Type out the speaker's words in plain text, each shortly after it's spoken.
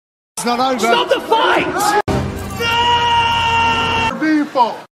It's not over. Stop the fight!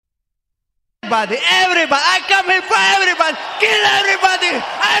 People. Everybody, I come here for everybody. Kill everybody.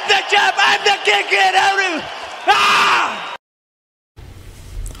 I'm the champ. I'm the king. Get everyone. Ah!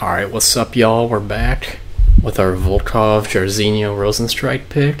 Alright, what's up, y'all? We're back with our Volkov Jairzinho Rozenstruik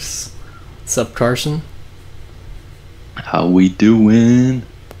picks. What's up, Carson? How we doing?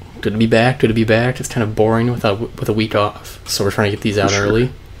 Good to be back. Good to be back. It's kind of boring with a week off, so we're trying to get these out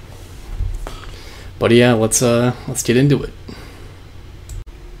early. But yeah, let's get into it.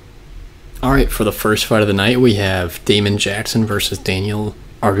 Alright, for the first fight of the night, we have Damon Jackson versus Daniel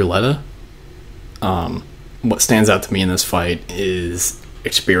Argueta. What stands out to me in this fight is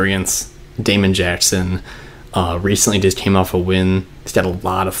experience. Damon Jackson recently just came off a win. He's got a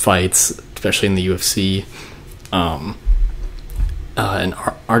lot of fights, especially in the UFC. And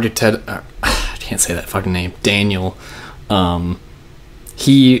Argueta, I can't say that fucking name, Daniel,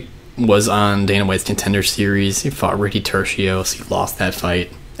 he was on Dana White's Contender Series. He fought Ricky Tercios. He lost that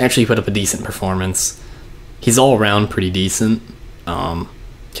fight. Actually put up a decent performance. He's all around pretty decent.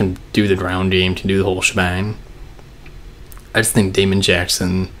 Can do the ground game, can do the whole shebang. I just think Damon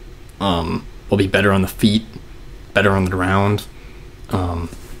Jackson will be better on the feet, better on the ground, and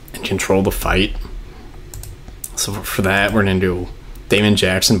control the fight. So for that, we're going to do Damon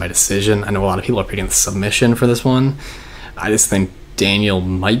Jackson by decision. I know a lot of people are picking the submission for this one. I just think Daniel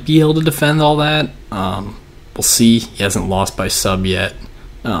might be able to defend all that. We'll see. He hasn't lost by sub yet.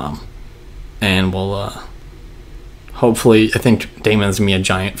 And we'll hopefully, I think Damon's going to be a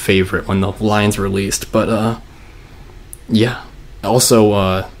giant favorite when the line's released. But yeah.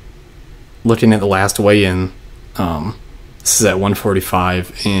 Also, looking at the last weigh-in, this is at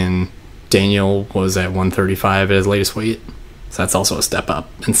 145, and Daniel was at 135 at his latest weight. So that's also a step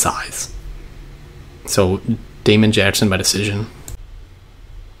up in size. So Damon Jackson by decision.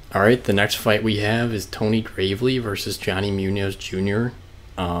 Alright, the next fight we have is Tony Gravely versus Johnny Munoz Jr.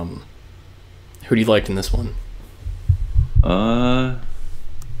 Who do you like in this one?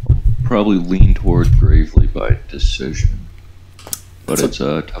 Probably lean toward Gravely by decision. But it's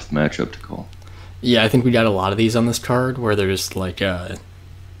a tough matchup to call. Yeah, I think we got a lot of these on this card where there's like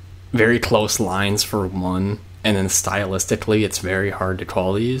very close lines for one, and then stylistically it's very hard to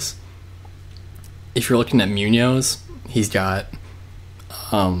call these. If you're looking at Munoz, he's got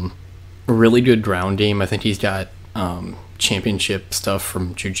a really good ground game. I think he's got championship stuff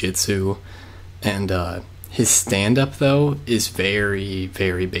from jiu-jitsu, and his stand-up though is very,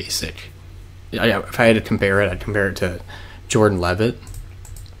 very basic. If I had to compare it, I'd compare it to Jordan Levitt.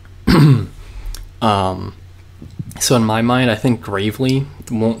 So in my mind, I think Gravely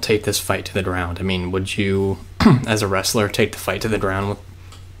won't take this fight to the ground. I mean, would you, as a wrestler, take the fight to the ground with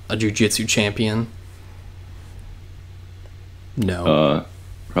a jiu-jitsu champion? No.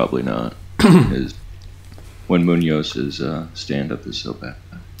 Probably not. When Munoz's stand-up is so bad.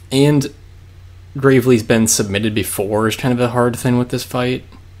 And Gravely's been submitted before is kind of a hard thing with this fight.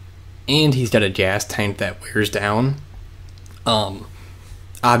 And he's got a gas tank that wears down.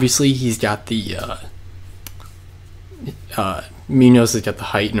 Obviously, he's got the... Munoz has got the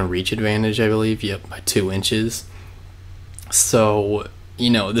height and a reach advantage, I believe. Yep, by 2 inches. So,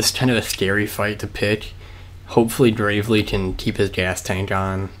 this is kind of a scary fight to pick. Hopefully Gravely can keep his gas tank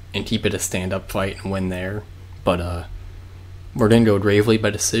on and keep it a stand-up fight and win there. But we're going to go Gravely by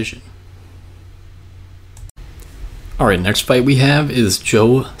decision. Alright, next fight we have is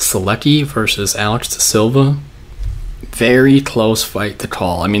Joe Solecki versus Alex de Silva. Very close fight to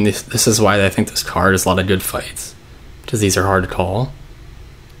call. I mean, this is why I think this card is a lot of good fights, because these are hard to call.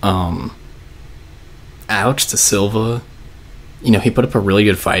 Alex de Silva, he put up a really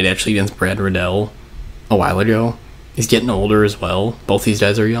good fight actually against Brad Riddell a while ago. He's getting older as well. Both these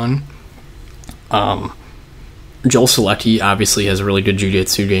guys are young. Joel Solecki obviously has a really good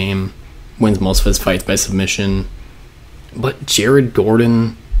jiu-jitsu game, wins most of his fights by submission, but Jared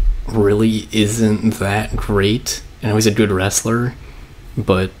Gordon really isn't that great. I know he's a good wrestler,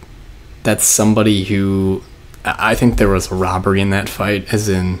 but that's somebody who... I think there was a robbery in that fight, as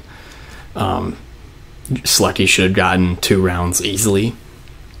in Solecki should have gotten 2 rounds easily.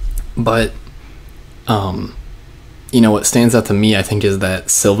 But, what stands out to me, I think, is that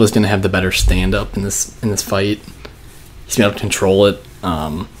Silva's going to have the better stand-up in this fight. He's going to be able to control it.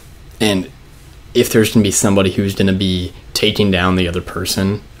 And if there's going to be somebody who's going to be taking down the other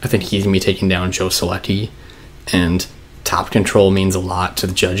person, I think he's going to be taking down Joe Solecki. And top control means a lot to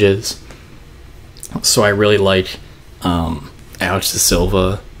the judges. So I really like Alex de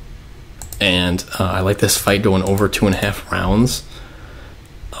Silva, and I like this fight going over 2.5 rounds.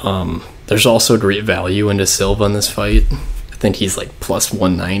 There's also great value into Silva in this fight. think he's like plus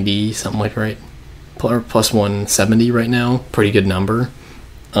 190, something like right, or plus 170 right now. Pretty good number.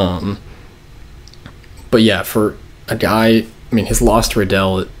 But yeah, for a guy, I mean, his loss to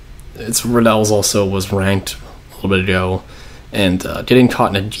Riddell, Riddell's also was ranked a little bit ago, and getting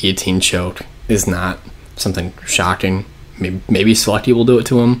caught in a guillotine choke is not something shocking. Maybe Solecki will do it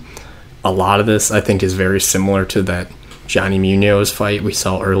to him. A lot of this, I think, is very similar to that Johnny Munoz fight we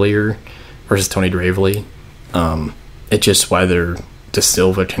saw earlier versus Tony Gravely. It's just whether De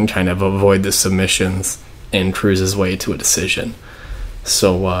Silva can kind of avoid the submissions and cruise his way to a decision.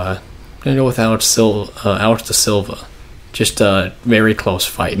 So, I'm going to go with Alex De Silva. Just a very close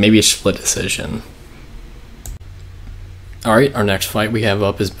fight. Maybe a split decision. Alright, our next fight we have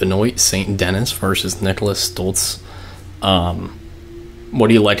up is Benoit Saint-Denis versus Niklas Stolze. What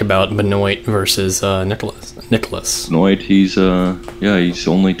do you like about Benoit versus Niklas? Benoit, he's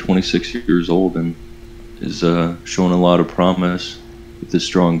only 26 years old and is showing a lot of promise with his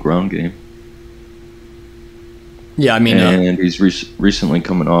strong ground game. Yeah, I mean... and he's recently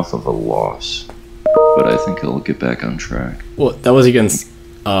coming off of a loss, but I think he'll get back on track. Well, that was against...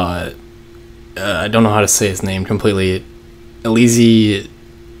 I don't know how to say his name completely. Elise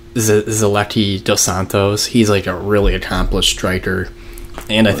Zaletti dos Santos. He's like a really accomplished striker,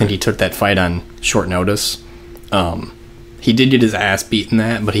 and I think he took that fight on short notice. He did get his ass beaten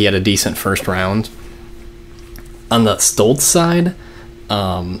that, but he had a decent first round. On the Stolze side,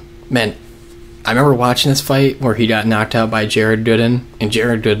 man, I remember watching this fight where he got knocked out by Jared Gooden, and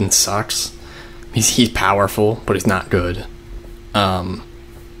Jared Gooden sucks. He's powerful, but he's not good.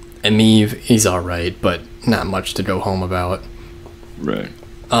 Amiv, he's alright, but not much to go home about. Right.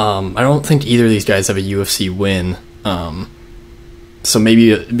 I don't think either of these guys have a UFC win. So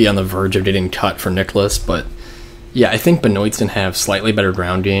maybe it'd be on the verge of getting cut for Niklas, but yeah, I think Benoit's gonna have slightly better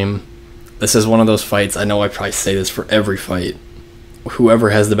ground game. This is one of those fights, I know I probably say this for every fight,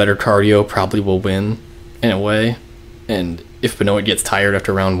 whoever has the better cardio probably will win, in a way. And if Benoit gets tired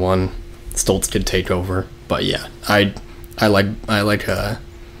after round one, Stolze could take over. But yeah, I like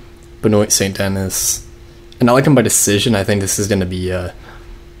Benoit Saint-Denis, and I like him by decision. I think this is going to be a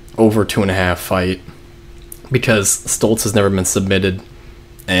over 2.5 fight because Stolze has never been submitted,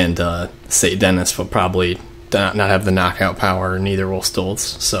 and Saint-Denis will probably not have the knockout power, and neither will Stolze.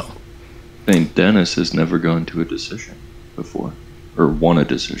 So Saint-Denis has never gone to a decision before, or won a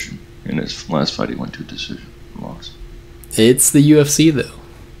decision. In his last fight, he went to a decision and lost. It's the UFC, though.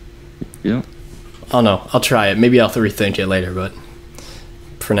 Yeah. Oh no, I'll try it. Maybe I'll rethink it later, but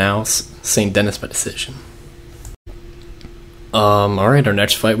for now, Saint-Denis by decision. Alright, our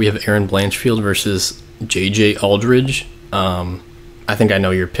next fight we have Erin Blanchfield versus JJ Aldrich. I think I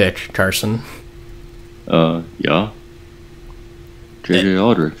know your pick, Carson. Yeah. JJ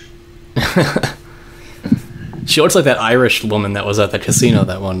Aldrich. She looks like that Irish woman that was at the casino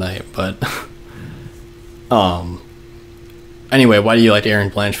that one night, but anyway, why do you like Erin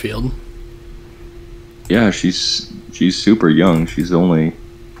Blanchfield? Yeah, she's super young. She's only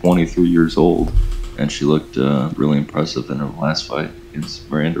 23 years old, and she looked really impressive in her last fight against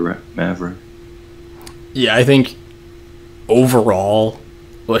Miranda Maverick. Yeah, I think overall,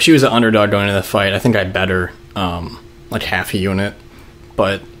 well, she was an underdog going into the fight. I think I bet her like half a unit,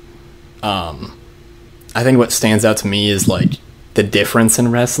 but I think what stands out to me is like the difference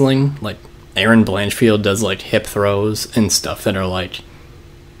in wrestling. Like Erin Blanchfield does like hip throws and stuff that are like,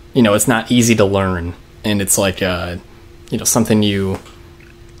 you know, it's not easy to learn, and it's like you know, something you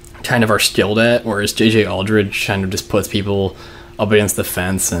kind of are skilled at, whereas JJ Aldrich kind of just puts people up against the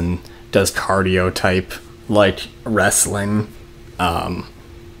fence and does cardio type like wrestling.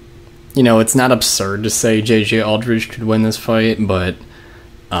 You know, it's not absurd to say JJ Aldrich could win this fight, but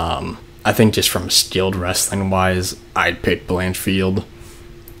I think just from skilled wrestling wise, I'd pick Blanchfield.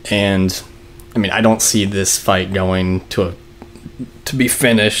 And I mean, I don't see this fight going to be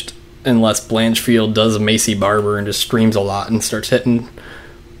finished unless Blanchfield does a Macy Barber and just screams a lot and starts hitting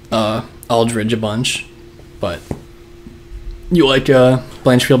Aldrich a bunch. But you like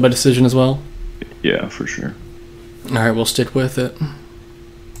Blanchfield by decision as well? Yeah, for sure. Alright, we'll stick with it.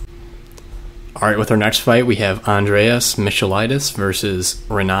 Alright, with our next fight, we have Andreas Michailidis versus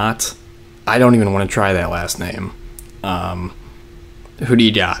Rinat. I don't even want to try that last name. Who do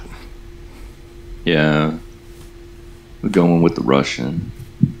you got? Yeah, we're going with the Russian.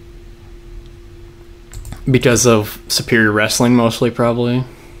 Because of superior wrestling, mostly, probably?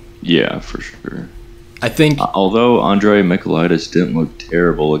 Yeah, for sure. I think... although Andre Michailidis didn't look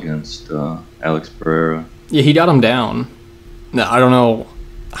terrible against Alex Pereira. Yeah, he got him down. Now, I don't know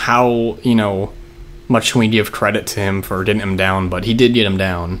how, you know, much can we give credit to him for getting him down, but he did get him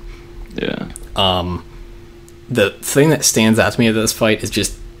down. Yeah. the thing that stands out to me of this fight is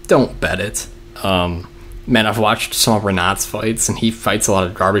just don't bet it. Man, I've watched some of Rinat's fights, and he fights a lot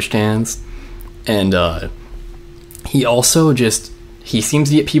of garbage cans, and he also he seems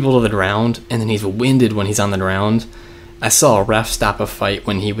to get people to the ground, and then he's winded when he's on the ground. I saw a ref stop a fight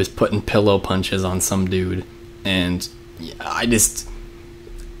when he was putting pillow punches on some dude, and I just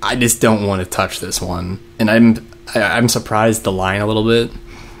don't want to touch this one. And I'm surprised the line a little bit.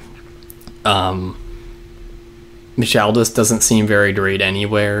 Michailidis doesn't seem very great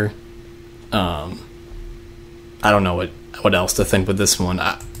anywhere. I don't know what else to think with this one.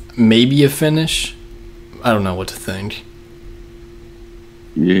 Maybe a finish. I don't know what to think.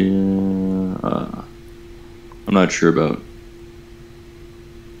 Yeah, I'm not sure about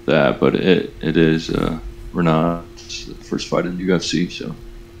that, but it is Rinat's first fight in the UFC, so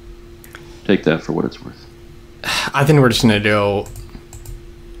take that for what it's worth. I think we're just gonna go.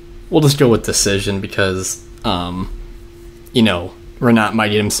 We'll just go with decision because, Rinat might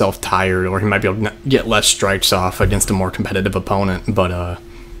get himself tired, or he might be able to get less strikes off against a more competitive opponent. But I'm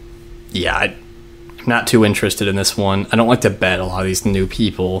not too interested in this one. I don't like to bet a lot of these new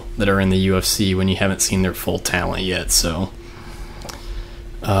people that are in the UFC when you haven't seen their full talent yet. So,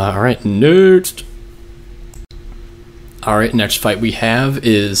 all right, next. All right, next fight we have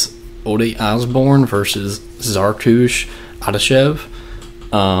is Osbourne versus Zarrukh Adashev.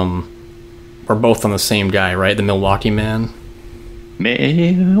 We're both on the same guy, right? The Milwaukee man.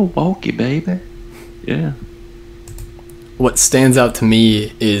 Milwaukee, baby. Yeah. What stands out to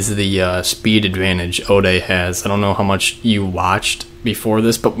me is the speed advantage Ode has. I don't know how much you watched before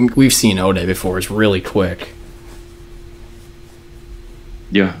this, but we've seen Ode before. It's really quick.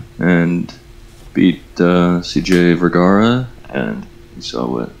 Yeah, and beat CJ Vergara, and we saw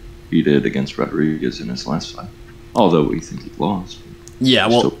what he did against Rodriguez in his last fight. Although we think he lost. Yeah,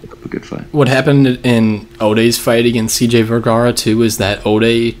 well, still put up a good fight. What happened in Ode's fight against CJ Vergara, too, is that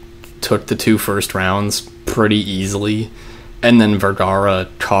Ode took the 2 first rounds pretty easily, and then Vergara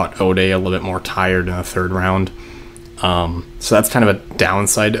caught Ode a little bit more tired in the 3rd round. So that's kind of a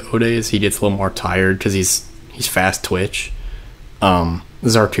downside to Ode, is he gets a little more tired because he's fast twitch.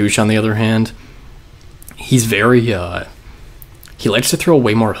 Zarrukh, on the other hand, he's very he likes to throw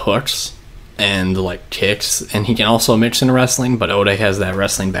way more hooks and kicks, and he can also mix in wrestling, but Ode has that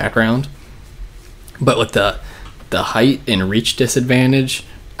wrestling background. But with the height and reach disadvantage,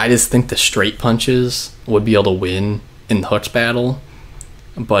 I just think the straight punches would be able to win in the hooks battle.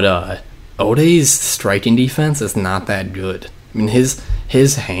 But Ode's striking defense is not that good. I mean,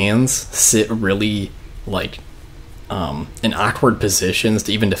 his hands sit really in awkward positions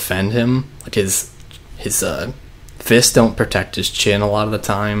to even defend him. Like his fists don't protect his chin a lot of the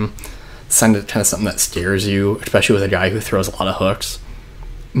time. It's kind of something that scares you, especially with a guy who throws a lot of hooks.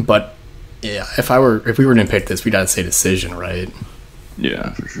 But yeah, if we were going to pick this, we got to say decision, right?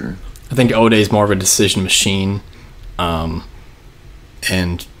 Yeah, for sure. I think Ode's more of a decision machine. And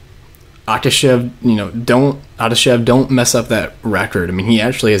Adashev, don't mess up that record. I mean, he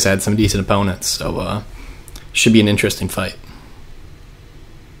actually has had some decent opponents, so should be an interesting fight.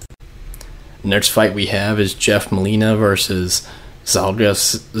 Next fight we have is Jeff Molina versus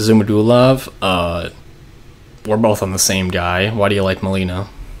Zhalgas Zhumagulov. We're both on the same guy. Why do you like Molina?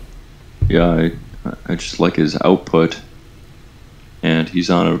 Yeah, I just like his output, and he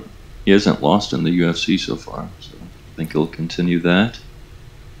hasn't lost in the UFC so far, so I think he'll continue that.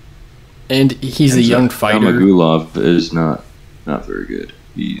 And he's a young fighter. Zhumagulov is not very good.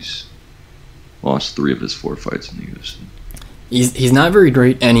 He's lost 3 of his 4 fights in the UFC. He's not very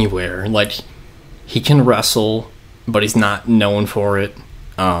great anywhere. He can wrestle, but he's not known for it.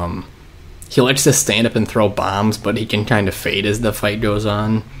 He likes to stand up and throw bombs, but he can kind of fade as the fight goes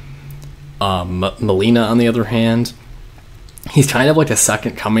on. Molina, on the other hand, he's kind of like a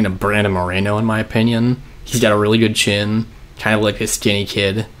second coming of Brandon Moreno, in my opinion. He's got a really good chin, kind of like a skinny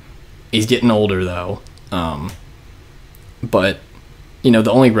kid. He's getting older, though. But,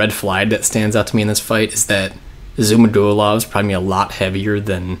 the only red flag that stands out to me in this fight is that Zhumagulov's probably a lot heavier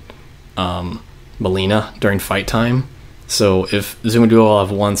than Molina during fight time. So if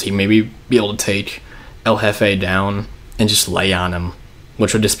Zhumagulov wants, he maybe be able to take El Jefe down and just lay on him,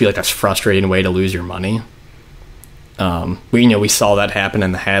 which would just be a frustrating way to lose your money. We saw that happen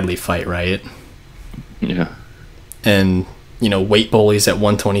in the Hadley fight, right? Yeah. And weight bullies at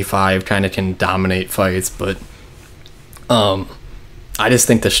 125 kind of can dominate fights, but I just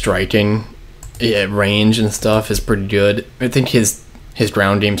think the striking at range and stuff is pretty good. I think his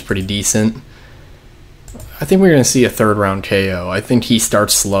ground game's pretty decent. I think we're going to see a 3rd round KO. I think he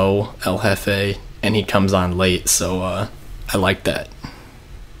starts slow, El Jefe, and he comes on late, so I like that.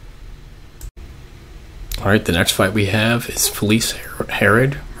 Alright, the next fight we have is Felice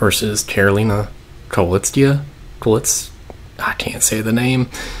Herrig versus Karolina Kowalkiewicz. I can't say the name.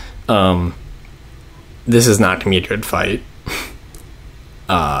 This is not going to be a good fight.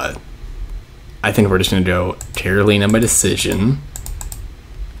 I think we're just going to go Karolina by decision.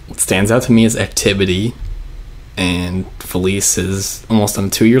 What stands out to me is activity. And Felice is almost on a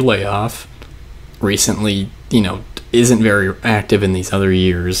 2-year layoff. Recently, isn't very active in these other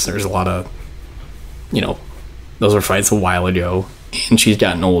years. There's a lot of, those were fights a while ago. And she's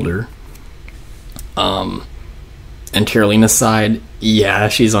gotten older. And Karolina's side, yeah,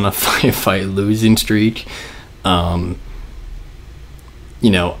 she's on a fight losing streak.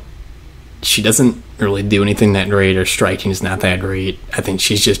 She doesn't really do anything that great. Her striking is not that great. I think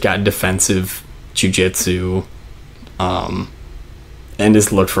she's just got defensive jiu-jitsu. And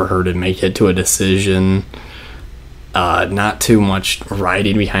just look for her to make it to a decision. Not too much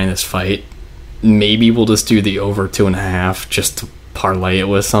riding behind this fight. Maybe we'll just do the over 2.5 just to parlay it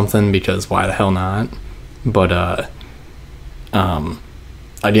with something, because why the hell not? But again,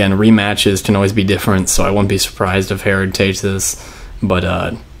 rematches can always be different, so I wouldn't be surprised if Herrig takes this, but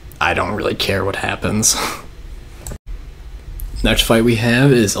I don't really care what happens. Next fight we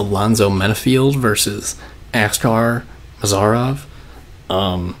have is Alonzo Blanchfield versus Askar Mazarov.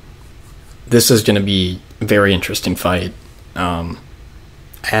 This is going to be a very interesting fight.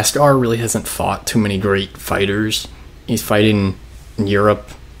 Askar really hasn't fought too many great fighters. He's fighting in Europe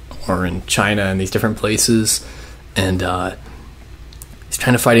or in China and these different places, and he's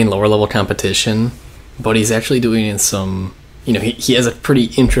kind of fighting lower level competition, but he's actually doing in some, he has a pretty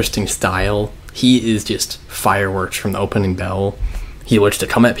interesting style. He is just fireworks from the opening bell. He likes to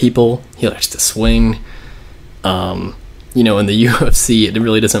come at people. He likes to swing. In the UFC, it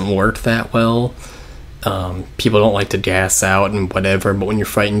really doesn't work that well. People don't like to gas out and whatever, but when you're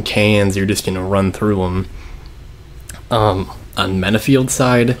fighting cans, you're just going to run through them. On Blanchfield's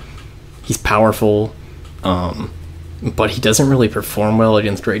side, he's powerful, but he doesn't really perform well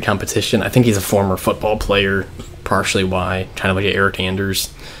against great competition. I think he's a former football player, partially why, kind of like Eric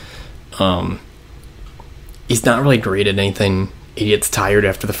Anders. He's not really great at anything. He gets tired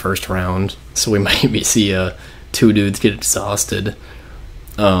after the first round, so we might see two dudes get exhausted.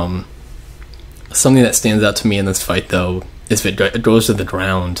 Something that stands out to me in this fight, though, is if it goes to the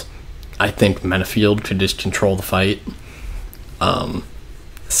ground, I think Blanchfield could just control the fight.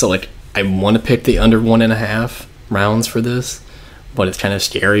 So I want to pick the under 1.5 rounds for this, but it's kind of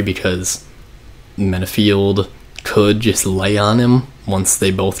scary because Blanchfield could just lay on him once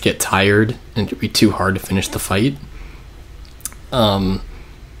they both get tired, and it would be too hard to finish the fight.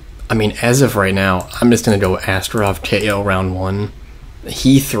 As of right now, I'm just going to go Askarov KO round 1.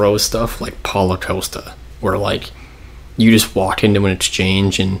 He throws stuff like Paulo Costa, where you just walk into an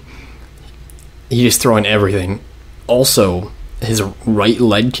exchange and he's just throwing everything. Also, his right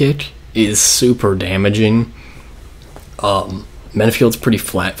leg kick is super damaging. Blanchfield's pretty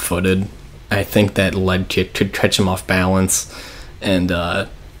flat-footed. I think that leg kick could catch him off balance and,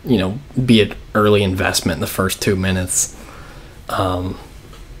 be an early investment in the first 2 minutes. But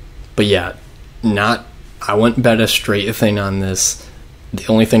yeah, I wouldn't bet a straight thing on this. The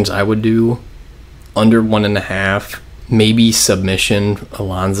only things I would do, under 1.5, maybe submission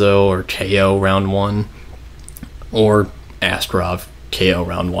Alonzo or KO round 1, or Askarov KO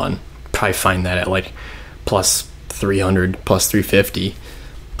round 1. Probably find that at plus 300, plus 350.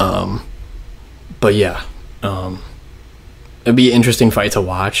 But yeah, it'd be an interesting fight to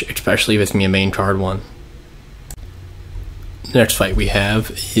watch, especially if it's a main card one. Next fight we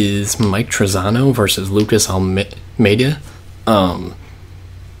have is Mike Trizano versus Lucas Almeida.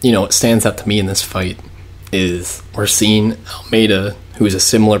 What stands out to me in this fight is we're seeing Almeida, who's a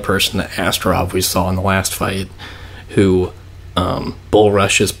similar person to Askarov we saw in the last fight, who bull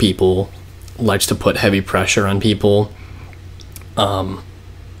rushes people, likes to put heavy pressure on people.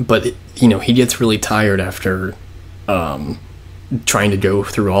 But he gets really tired after trying to go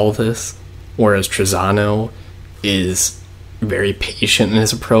through all of this, whereas Trizano is very patient in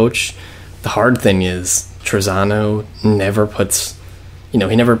his approach. The hard thing is Trizano never puts, he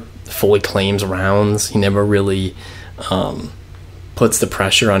never fully claims rounds. He never really puts the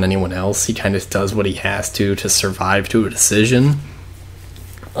pressure on anyone else. He kind of does what he has to survive to a decision.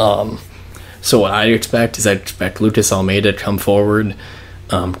 So what I expect is Lucas Almeida to come forward,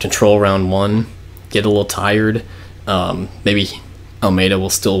 control round 1, get a little tired. Maybe Almeida will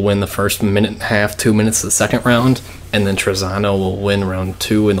still win the first 1.5, 2 minutes of the second round, and then Trizano will win round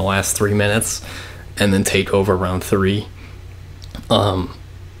 2 in the last 3 minutes, and then take over round 3.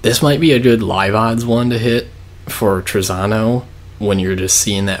 This might be a good live odds one to hit for Trizano when you're just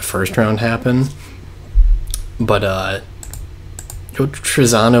seeing that first round happen. But go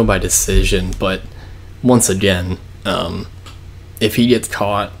Trezano by decision. But once again, if he gets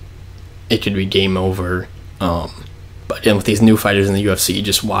caught, it could be game over. But again, with these new fighters in the UFC,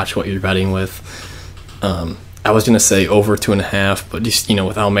 just watch what you're betting with. I was going to say over 2.5, but just,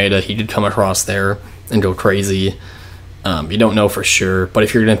 with Almeida, he did come across there and go crazy. You don't know for sure, but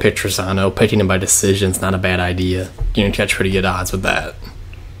if you're going to pick Trezano, picking him by decision is not a bad idea. You're going to catch pretty good odds with that.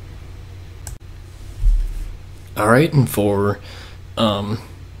 Alright, and for our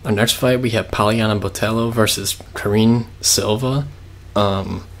next fight, we have Poliana Botelho versus Karine Silva.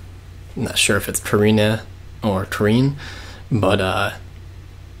 Not sure if it's Karina or Karine, but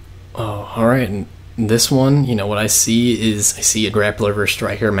alright, and this one, what I see is a grappler versus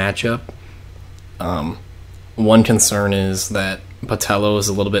striker matchup. One concern is that Botelho is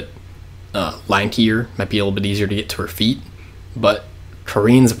a little bit lankier, might be a little bit easier to get to her feet, but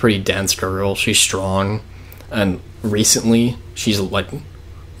Karine's a pretty dense girl. She's strong, and recently she's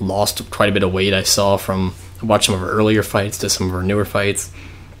lost quite a bit of weight. I watched some of her earlier fights to some of her newer fights.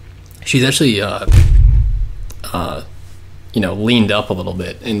 She's actually leaned up a little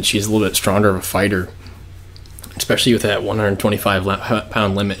bit, and she's a little bit stronger of a fighter, especially with that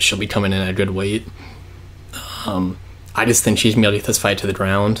 125-pound limit. She'll be coming in at a good weight. I just think she's going to be able to get this fight to the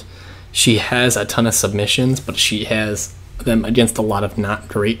ground. She has a ton of submissions, but she has them against a lot of not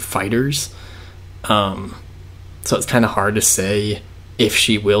great fighters. So it's kind of hard to say if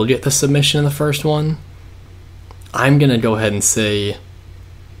she will get the submission in the first one. I'm going to go ahead and say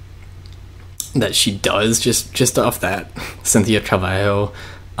that she does, just off that Cynthia Calvillo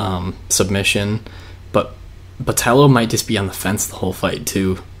submission. But Botelho might just be on the fence the whole fight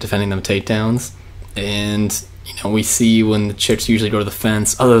too, defending them takedowns. And we see when the chicks usually go to the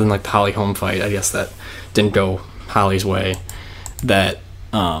fence, other than the Holly Holm fight, I guess that didn't go Holly's way, that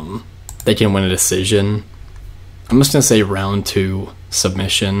they can win a decision. I'm just going to say round 2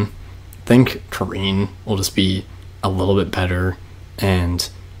 submission. I think Karine will just be a little bit better, and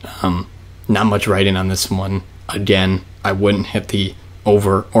not much writing on this one. Again, I wouldn't hit the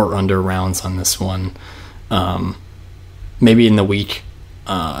over or under rounds on this one. Maybe in the week,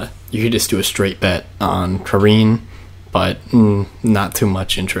 you could just do a straight bet on Karine, but not too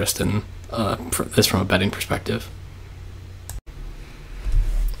much interest in this from a betting perspective.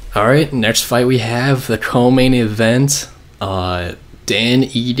 Alright, next fight we have the co-main event, Dan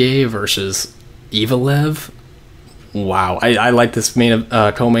Ige versus Evloev. Wow, I like this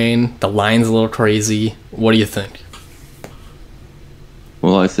co-main. The line's a little crazy. What do you think?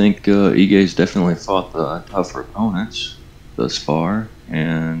 Well, I think Ige's definitely fought the tougher opponents thus far,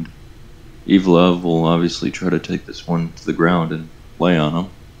 and Evloev will obviously try to take this one to the ground and lay on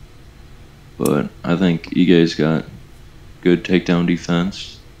him. But I think Ige's got good takedown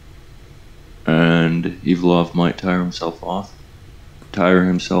defense, and Evloev might tire himself,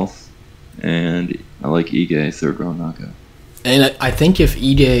 and I like Ige third round knockout. And I think if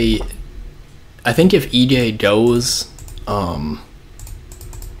Ige goes,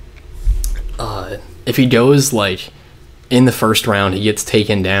 if he goes in the first round, he gets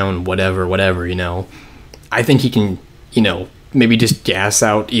taken down, whatever, I think he can, maybe just gas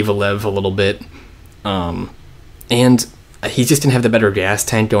out Evloev a little bit, and he's just gonna have the better gas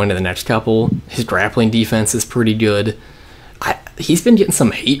tank going to the next couple. His grappling defense is pretty good. He's been getting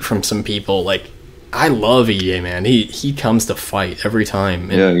some hate from some people. I love Ige, man. He comes to fight every time.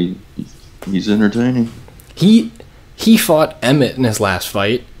 And he's entertaining. He fought Emmett in his last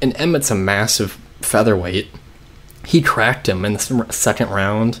fight, and Emmett's a massive featherweight. He cracked him in the second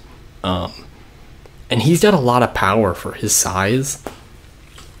round, and he's got a lot of power for his size.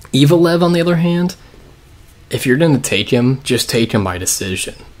 Evloev, on the other hand, if you're going to take him, just take him by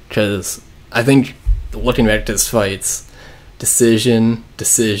decision, because I think, looking back at his fights, decision.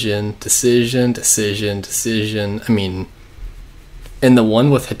 I mean, in the one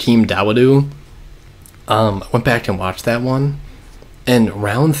with Hakeem Dawodu, I went back and watched that one, and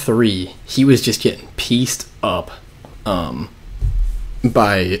round 3, he was just getting pieced up by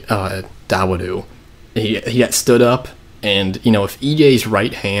Dawodu. He got stood up, and if EJ's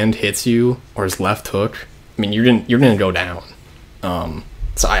right hand hits you or his left hook, I mean, you're gonna go down.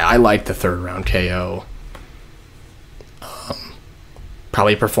 So I like the third round KO.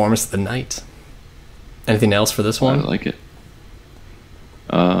 Probably performance of the night. Anything else for this one? I like it.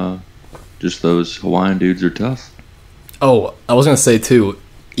 Just those Hawaiian dudes are tough. Oh, I was gonna say too,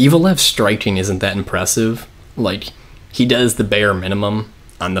 Evloev's striking isn't that impressive. He does the bare minimum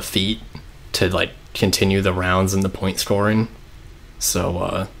on the feet to continue the rounds and the point scoring.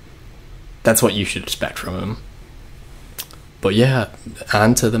 So that's what you should expect from him. But yeah,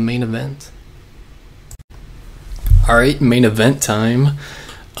 on to the main event. All right, main event time.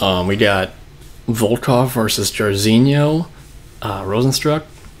 We got Volkov versus Jairzinho Rozenstruik.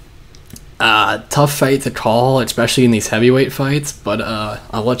 Tough fight to call, especially in these heavyweight fights, but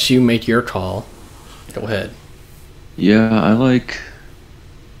I'll let you make your call. Go ahead. Yeah,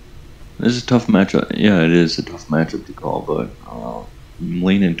 this is a tough matchup. Yeah, it is a tough matchup to call, but I'm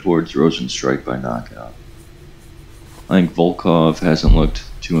leaning towards Rozenstruik by knockout. I think Volkov hasn't looked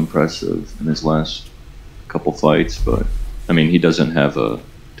too impressive in his last couple fights, but I mean, he doesn't have to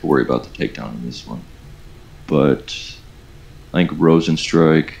worry about the takedown in this one. But I think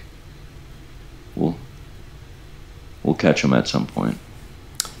Rozenstruik will catch him at some point.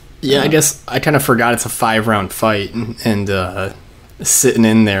 Yeah, I guess I kind of forgot it's a 5-round fight, and sitting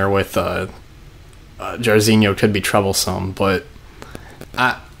in there with Jairzinho could be troublesome, but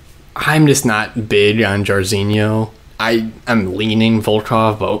I'm just not big on Jairzinho. I'm leaning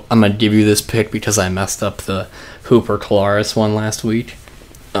Volkov, but I'm going to give you this pick because I messed up the Hooper Kolaris one last week.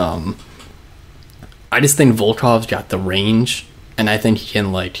 I just think Volkov's got the range, and I think he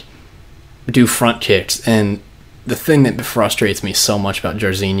can, do front kicks. And the thing that frustrates me so much about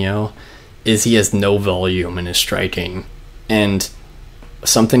Jairzinho is he has no volume in his striking. And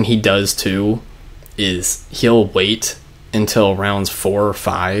something he does, too, is he'll wait until rounds 4 or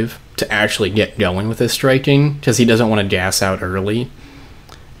 5 to actually get going with his striking because he doesn't want to gas out early.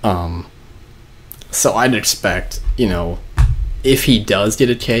 So I'd expect, if he does get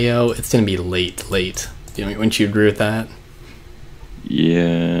a KO, it's going to be late. Wouldn't you agree with that?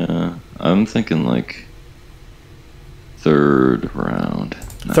 Yeah, I'm thinking third round.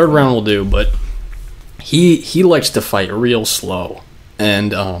 Third round will do, but he likes to fight real slow,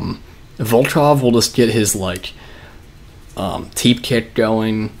 and Volkov will just get his teep kick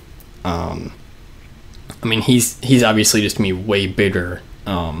going. I mean, he's obviously just gonna be way bigger,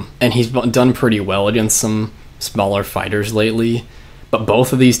 and he's done pretty well against some smaller fighters lately. But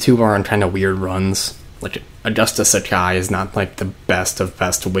both of these two are on kind of weird runs. Augusta Sakai is not the best of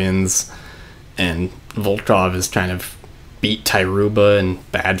best wins, and Volkov is kind of beat Tyruba in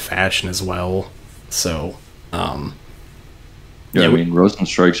bad fashion as well. So, I mean,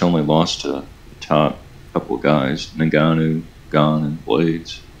 Rozenstruik's only lost to the top couple of guys: Ngannou, Gane, and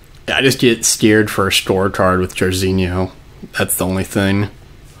Blades. I just get scared for a scorecard with Jairzinho. That's the only thing.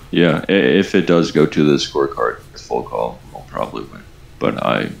 Yeah, if it does go to the scorecard, Volkov will probably win. But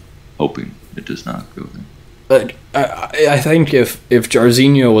I'm hoping it does not go there. But I think if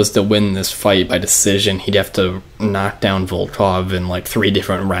Jairzinho was to win this fight by decision, he'd have to knock down Volkov in 3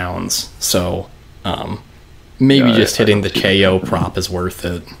 different rounds. So maybe just hitting the KO prop is worth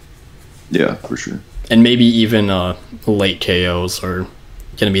it. Yeah, for sure. And maybe even late KOs are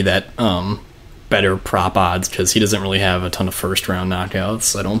going to be that better prop odds because he doesn't really have a ton of first round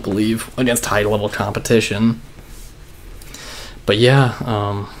knockouts, I don't believe, against high level competition. But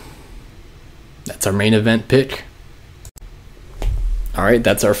yeah, that's our main event pick. Alright,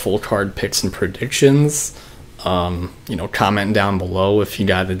 that's our full card picks and predictions. Comment down below if you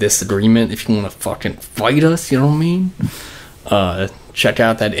got a disagreement, if you want to fucking fight us, you know what I mean? Check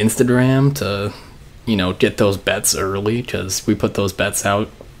out that Instagram to, get those bets early, because we put those bets out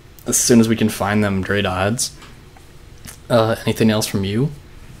as soon as we can find them great odds. Anything else from you?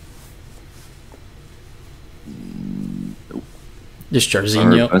 Just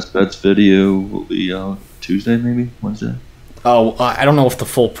Jairzinho. Our best bets video will be out Tuesday, maybe Wednesday. Oh, I don't know if the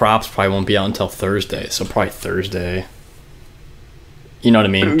full props probably won't be out until Thursday, so probably Thursday. You know what I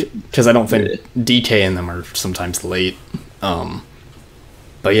mean? Because I don't think DK in them are sometimes late.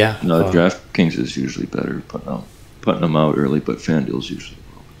 But yeah. No, DraftKings is usually better putting them out early, but FanDuel's usually a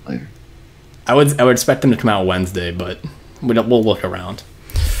little bit later. I would expect them to come out Wednesday, but we'll look around.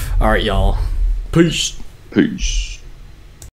 All right, y'all. Peace. Peace.